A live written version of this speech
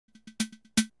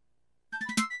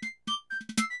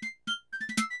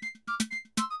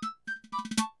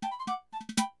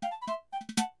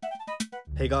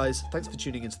Hey guys, thanks for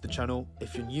tuning into the channel.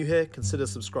 If you're new here, consider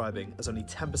subscribing, as only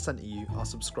 10% of you are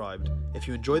subscribed. If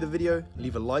you enjoy the video,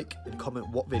 leave a like and comment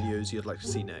what videos you'd like to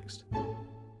see next.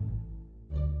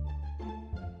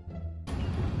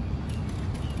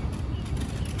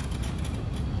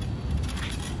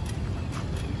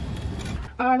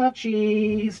 I love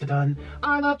cheese done.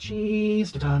 I love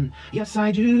cheese done. Yes,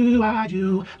 I do. I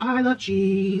do. I love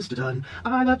cheese done.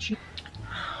 I love cheese.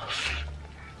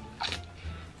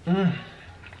 Mmm.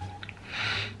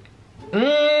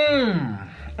 Mmm.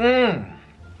 Mmm.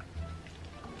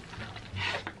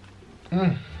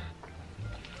 Mmm.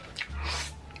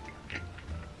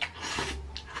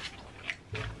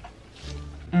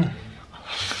 Mmm.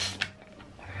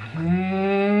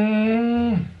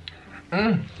 Mmm.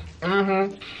 Mmm. Mm-hmm.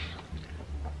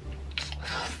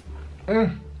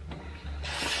 Mm.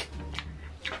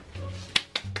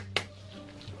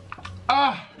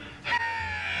 Ah.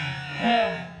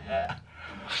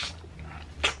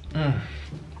 Mm.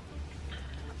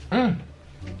 Mm.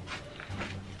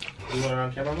 You want it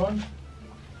on camera mode?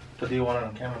 Or do you want it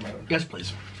on camera mode? Yes,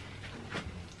 please.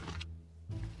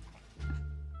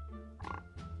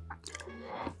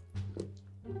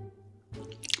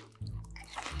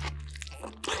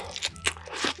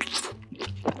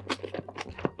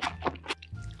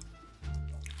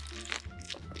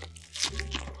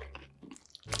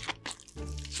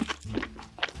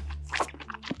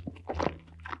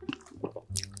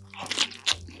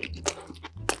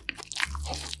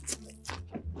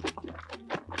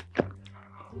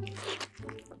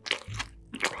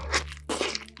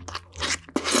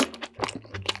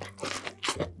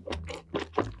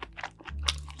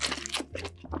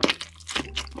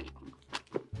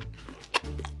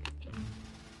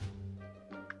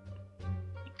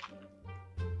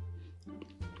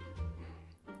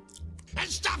 And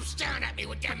stop staring at me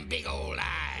with them big old eyes.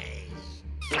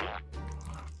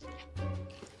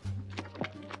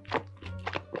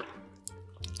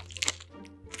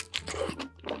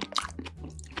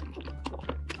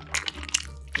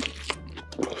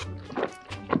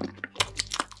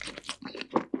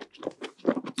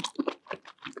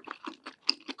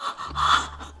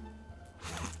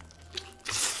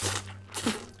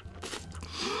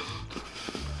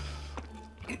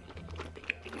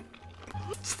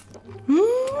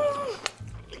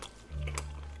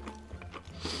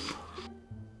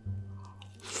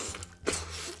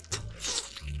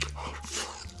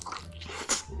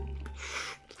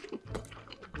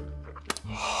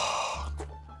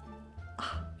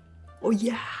 Oh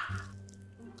yeah!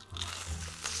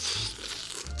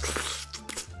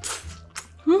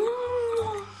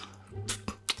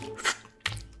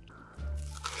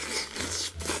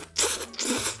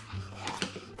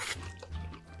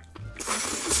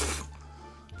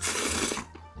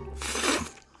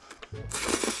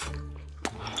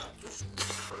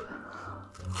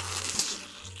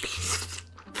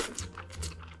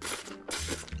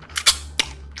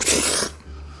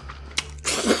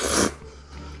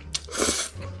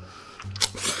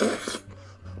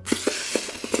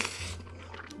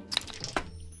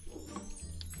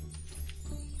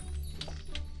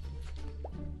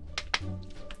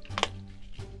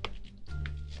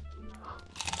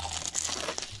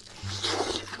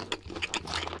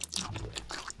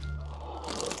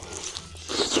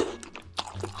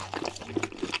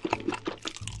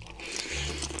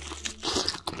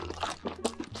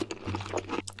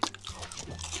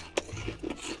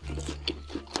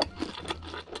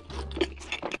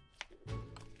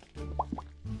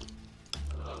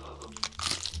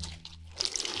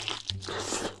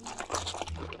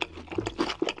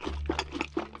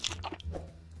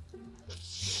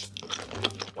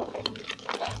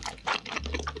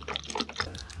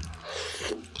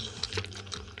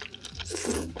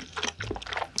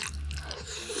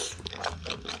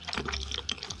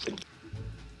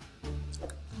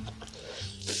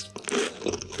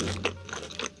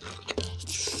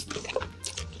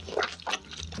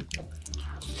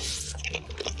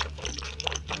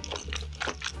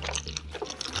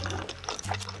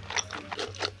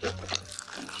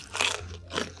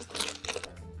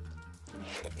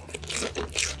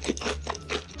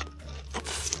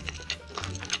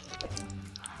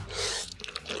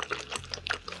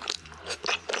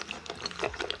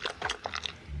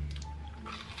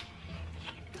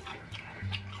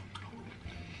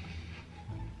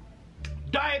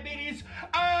 Diabetes.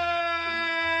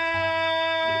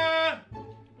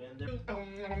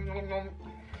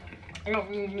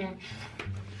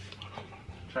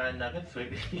 Try nuggets,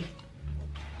 sweetie.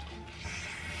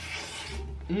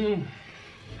 Mmm.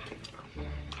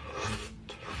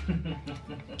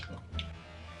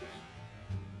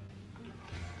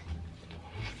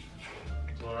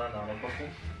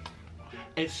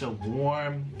 It's so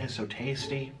warm, it's so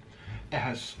tasty. It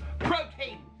has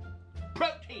protein,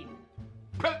 protein,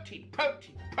 protein,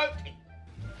 protein, protein.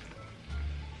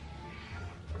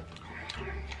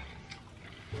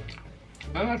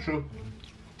 That's not true.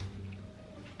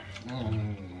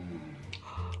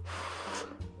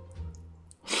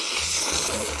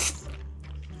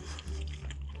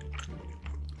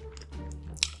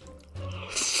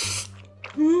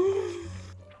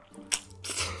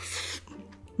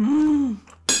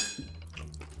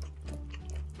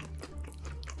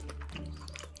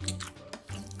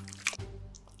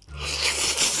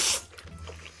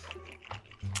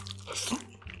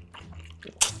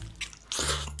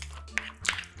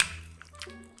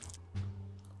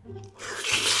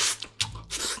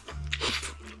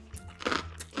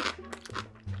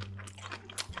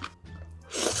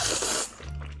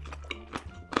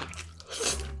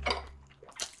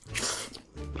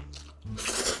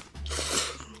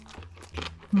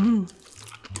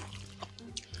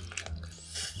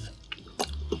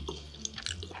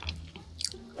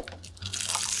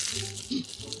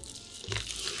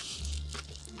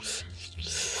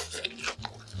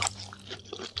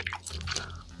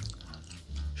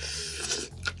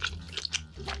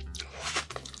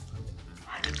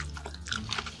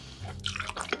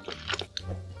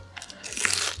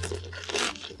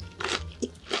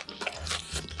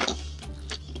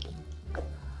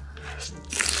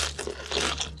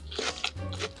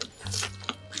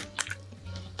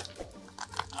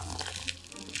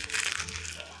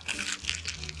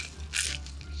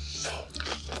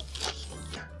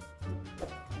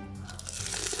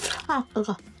 아,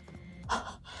 뜨거.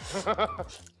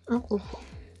 아이고.